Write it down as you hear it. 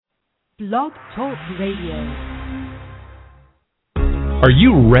Blog Talk Radio. Are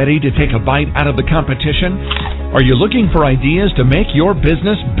you ready to take a bite out of the competition? Are you looking for ideas to make your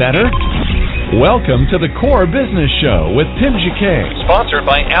business better? Welcome to the Core Business Show with Tim Jacquet, sponsored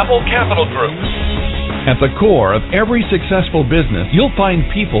by Apple Capital Group. At the core of every successful business, you'll find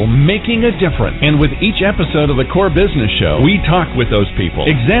people making a difference. And with each episode of the Core Business Show, we talk with those people,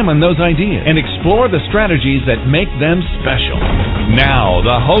 examine those ideas, and explore the strategies that make them special. Now,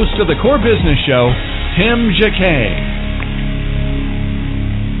 the host of the Core Business Show, Tim Jacquet.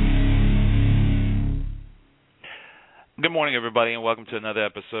 Good morning, everybody, and welcome to another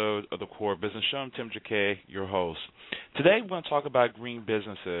episode of the Core Business Show. I'm Tim Jacquet, your host. Today, we're going to talk about green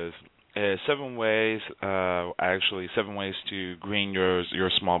businesses. 7 ways to green your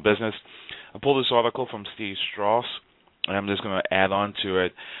small business. I pulled this article from Steve Strauss, and I'm just going to add on to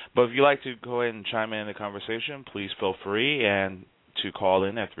it. But if you'd like to go ahead and chime in the conversation, please feel free and to call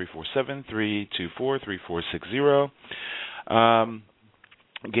in at 347-324-3460.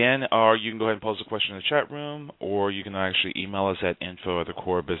 Again, or you can go ahead and post a question in the chat room, or you can actually email us at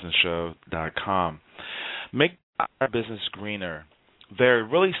info@thecorebusinessshow.com. Make our business greener. There are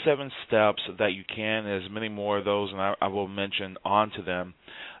really 7 steps that you can, there's many more of those, and I will mention onto them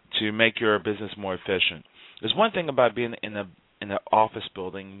to make your business more efficient. There's one thing about being in an office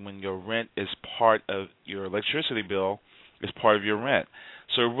building when your rent is part of your electricity bill is part of your rent.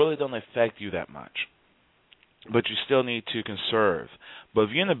 So it really doesn't affect you that much. But you still need to conserve. But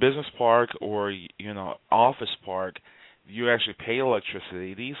if you're in a business park or office park, you actually pay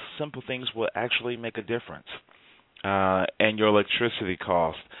electricity. These simple things will actually make a difference. And your electricity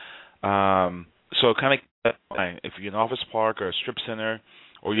cost. So kind of, if you're in an office park or a strip center,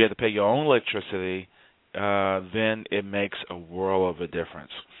 or you have to pay your own electricity, then it makes a world of a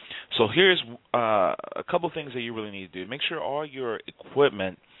difference. So here's a couple of things that you really need to do. Make sure all your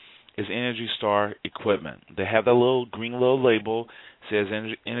equipment is Energy Star equipment. They have that little green little label, says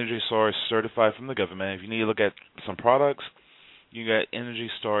Energy Star is certified from the government. If you need to look at some products, you got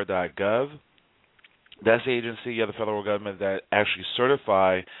EnergyStar.gov. That's the agency of the federal government that actually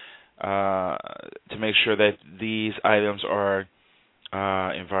certify to make sure that these items are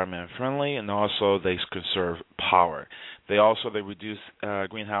environment friendly, and also they conserve power. They reduce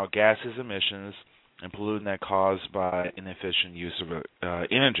greenhouse gases emissions and pollutant that caused by inefficient use of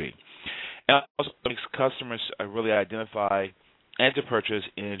energy. And it also makes customers really identify and to purchase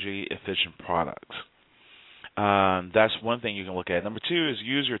energy efficient products. That's one thing you can look at. Number 2 is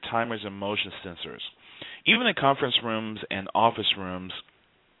use your timers and motion sensors. Even in conference rooms and office rooms,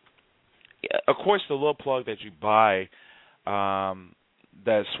 of course, the little plug that you buy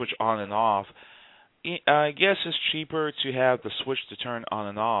that switch on and off, yes, it's cheaper to have the switch to turn on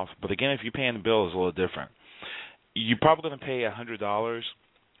and off. But again, if you're paying the bill, it's a little different. You're probably going to pay $100,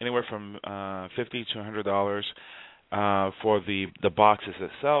 anywhere from $50 to $100 for the boxes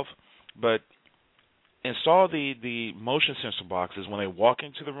itself. But install the motion sensor boxes. When they walk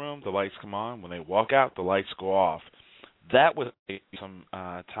into the room, the lights come on. When they walk out, the lights go off. That would save some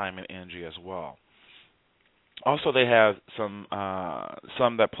time and energy as well. Also, they have some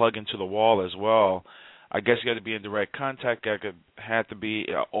that plug into the wall as well. I guess you got to be in direct contact. It had to be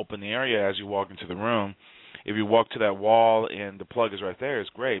an open area as you walk into the room. If you walk to that wall and the plug is right there, it's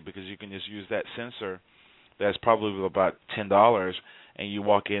great because you can just use that sensor. That's probably about $10. And you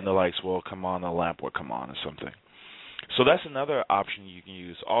walk in, the lights will come on, the lamp will come on or something. So that's another option you can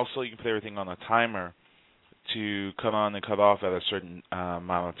use. Also, you can put everything on a timer to cut on and cut off at a certain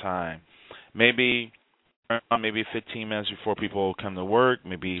amount of time. Maybe 15 minutes before people come to work,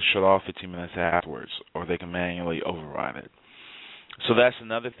 maybe shut off 15 minutes afterwards, or they can manually override it. So that's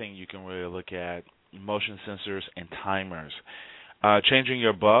another thing you can really look at, motion sensors and timers. Changing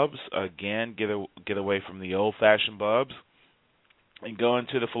your bulbs, again, get away from the old-fashioned bulbs and go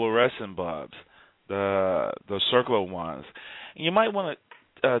into the fluorescent bulbs, the circular ones. And you might want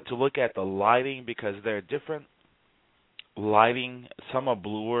to look at the lighting because there are different lighting. Some are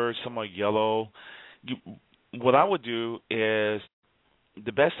bluer, some are yellow. What I would do is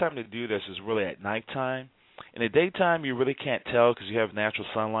the best time to do this is really at nighttime. In the daytime, you really can't tell because you have natural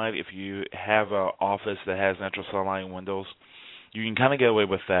sunlight. If you have an office that has natural sunlight in windows, you can kind of get away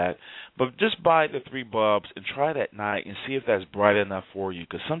with that. But just buy the 3 bulbs and try it at night and see if that's bright enough for you.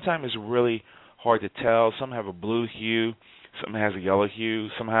 Because sometimes it's really hard to tell. Some have a blue hue. Some has a yellow hue.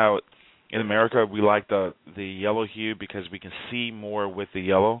 Somehow in America we like the yellow hue because we can see more with the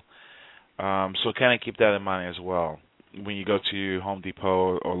yellow. So kind of keep that in mind as well when you go to Home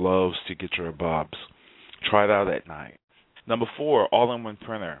Depot or Lowe's to get your bulbs. Try it out at night. Number 4, all-in-one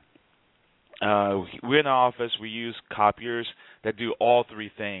printer. we're in the office. We use copiers that do all three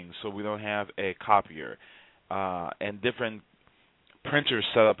things, so we don't have a copier and different printers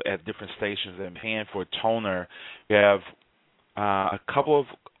set up at different stations. And paying for toner, we have a couple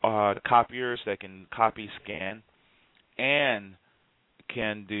of copiers that can copy, scan, and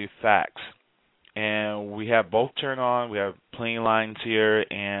can do fax. And we have both turned on. We have plenty of lines here,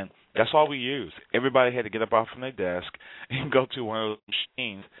 and that's all we use. Everybody had to get up off from their desk and go to one of those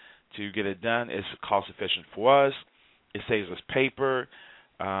machines to get it done. It's cost efficient for us. It saves us paper.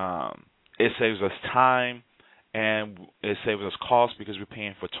 It saves us time, and it saves us cost because we're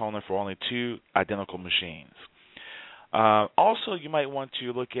paying for toner for only two identical machines. Also, you might want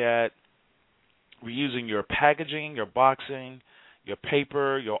to look at reusing your packaging, your boxing, your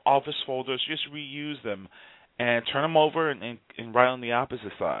paper, your office folders. Just reuse them and turn them over and write on the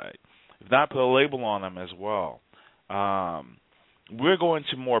opposite side. If not, put a label on them as well. We're going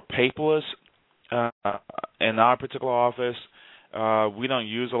to more paperless in our particular office. We don't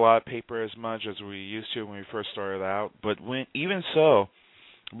use a lot of paper as much as we used to when we first started out. But even so,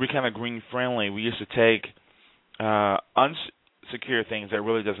 we're kind of green friendly. We used to take unsecure things that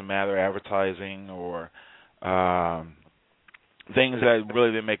really doesn't matter, advertising or things that really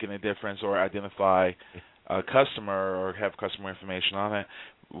didn't make any difference or identify a customer or have customer information on it.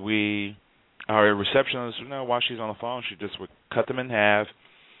 Our receptionist, while she's on the phone, she just would cut them in half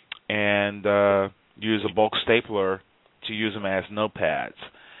and use a bulk stapler to use them as notepads.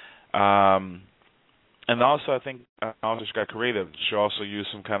 And also, I think also she got creative. She also used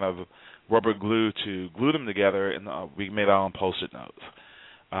some kind of rubber glue to glue them together, and we made our own Post-it notes.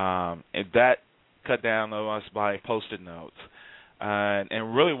 And that cut down on us by Post-it notes.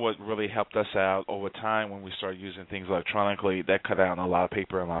 And really what really helped us out over time when we started using things electronically, that cut down a lot of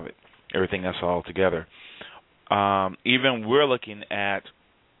paper and a lot of everything else all together. Even we're looking at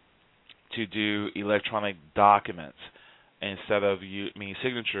to do electronic documents instead of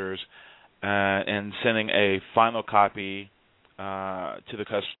signatures and sending a final copy to the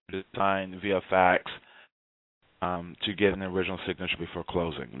customer to sign via fax to get an original signature before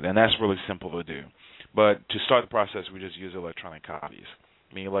closing. And that's really simple to do. But to start the process, we just use electronic copies,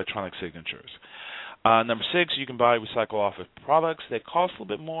 electronic signatures. Number 6, you can buy recycle office products. They cost a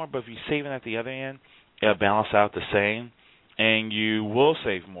little bit more, but if you save it at the other end, it'll balance out the same, and you will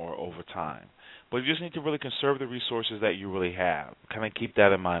save more over time. But you just need to really conserve the resources that you really have. Kind of keep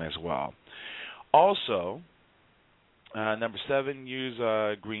that in mind as well. Also, number 7, use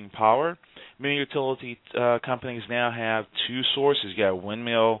green power. Many utility companies now have two sources. You have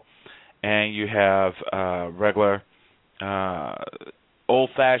windmill, and you have regular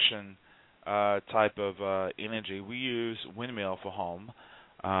old-fashioned type of energy. We use windmill for home.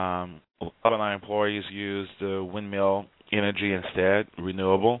 A lot of our employees use the windmill energy instead,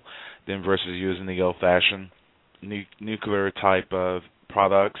 renewable, than versus using the old-fashioned nuclear type of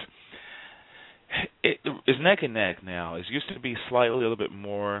products. It's neck and neck now. It used to be slightly a little bit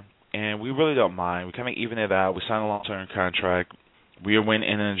more, and we really don't mind. We kind of even it out. We sign a long-term contract. We are wind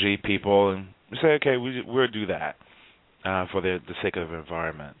energy people, and we say, okay, we'll do that for the sake of the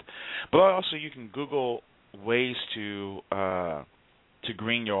environment. But also, you can Google ways to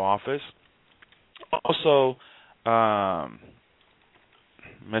green your office. Also,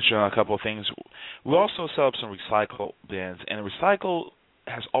 mention a couple of things. We also set up some recycle bins, and recycle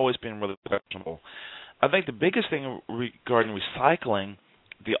has always been really questionable. I think the biggest thing regarding recycling,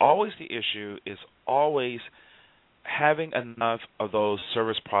 the issue is always having enough of those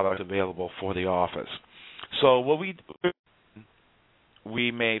service products available for the office. So what we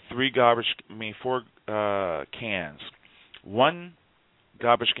made 4 cans. One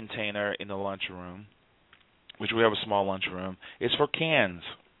garbage container in the lunchroom, which we have a small lunchroom, is for cans.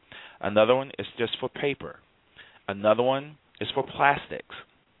 Another one is just for paper. Another one is for plastics.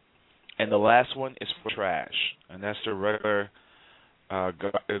 And the last one is for trash, and that's the regular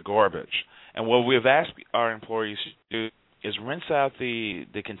garbage. And what we've asked our employees to do is rinse out the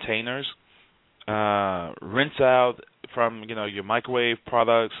containers, rinse out from your microwave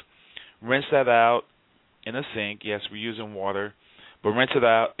products, rinse that out in a sink. Yes, we're using water, but rinse it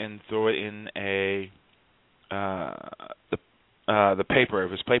out and throw it in the paper.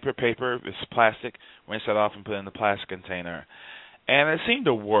 If it's paper. If it's plastic, rinse that off and put it in the plastic container. And it seemed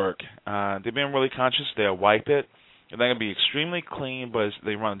to work. They've been really conscious. They'll wipe it. It's not going to be extremely clean, but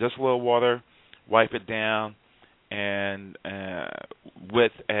they run just a little water, wipe it down, and we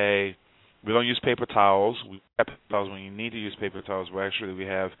don't use paper towels. We have paper towels when you need to use paper towels. We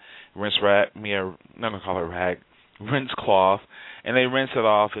have rinse rag, I'm not going to call it rag, rinse cloth, and they rinse it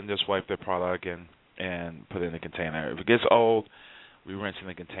off and just wipe their product and put it in the container. If it gets old, we rinse in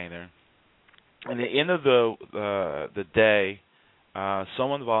the container. at the end of the day,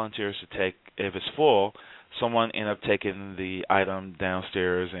 someone volunteers to take, if it's full, someone end up taking the item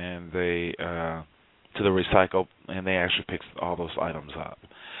downstairs and they to the recycle, and they actually pick all those items up.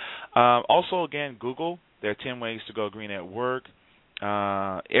 Also, again, Google. There are 10 ways to go green at work.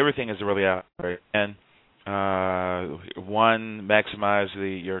 Everything is really out there. And one, maximize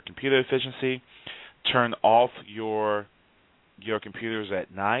your computer efficiency. Turn off your computers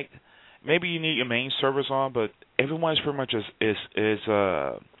at night. Maybe you need your main servers on, but everyone's pretty much is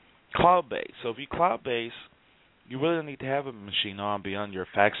cloud-based. So if you cloud-based, you really don't need to have a machine on beyond your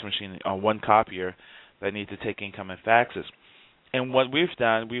fax machine on one copier that need to take incoming faxes. And what we've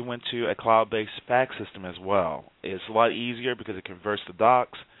done, we went to a cloud-based fax system as well. It's a lot easier because it converts the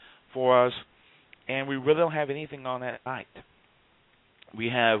docs for us, and we really don't have anything on at night. We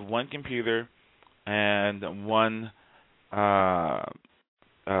have one computer and one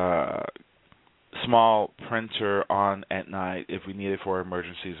small printer on at night if we need it for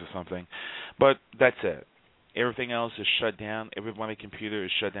emergencies or something. But that's it. Everything else is shut down. Everybody's computer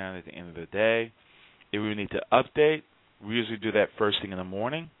is shut down at the end of the day. If we need to update, we usually do that first thing in the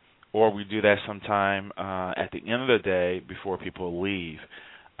morning, or we do that sometime at the end of the day before people leave.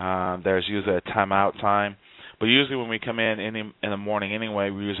 There's usually a timeout time. But usually when we come in the morning anyway,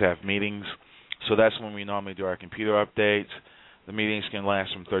 we usually have meetings. So that's when we normally do our computer updates. The meetings can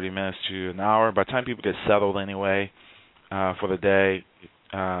last from 30 minutes to an hour. By the time people get settled anyway for the day,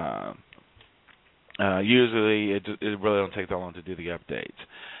 usually it really don't take that long to do the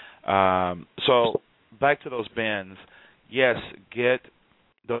updates. So back to those bins. Yes, get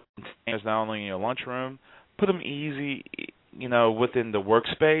those containers not only in your lunchroom, put them easy, within the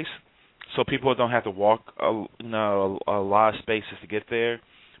workspace, so people don't have to walk, a lot of spaces to get there.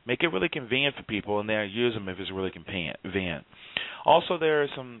 Make it really convenient for people, and then use them if it's really convenient. Also, there are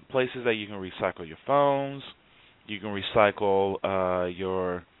some places that you can recycle your phones. You can recycle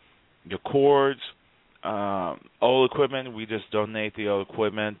your cords, old equipment. We just donate the old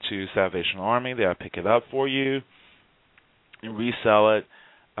equipment to Salvation Army. They'll pick it up for you and resell it.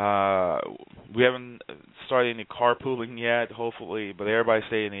 We haven't started any carpooling yet, hopefully, but everybody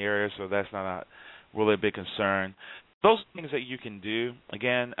stay in the area, so that's not really a big concern. Those things that you can do.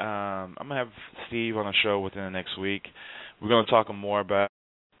 Again, I'm going to have Steve on the show within the next week. We're going to talk more about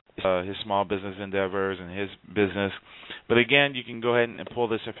his small business endeavors and his business. But again, you can go ahead and pull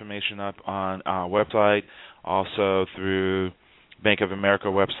this information up on our website, also through Bank of America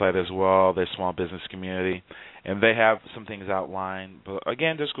website as well, their small business community. And they have some things outlined. But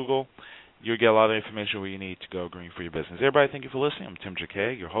again, just Google. You'll get a lot of information where you need to go green for your business. Everybody, thank you for listening. I'm Tim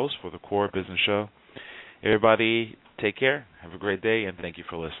Jacquet, your host for the Core Business Show. Everybody, take care. Have a great day, and thank you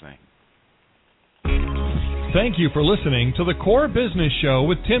for listening. Thank you for listening to the Core Business Show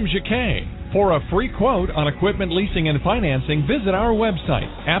with Tim Jacquet. For a free quote on equipment leasing and financing, visit our website,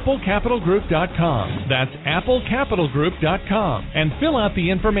 applecapitalgroup.com. That's applecapitalgroup.com. And fill out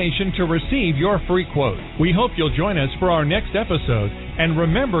the information to receive your free quote. We hope you'll join us for our next episode. And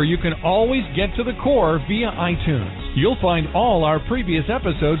remember, you can always get to the Core via iTunes. You'll find all our previous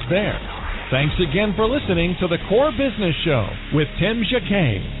episodes there. Thanks again for listening to the Core Business Show with Tim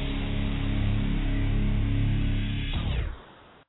Jacquet.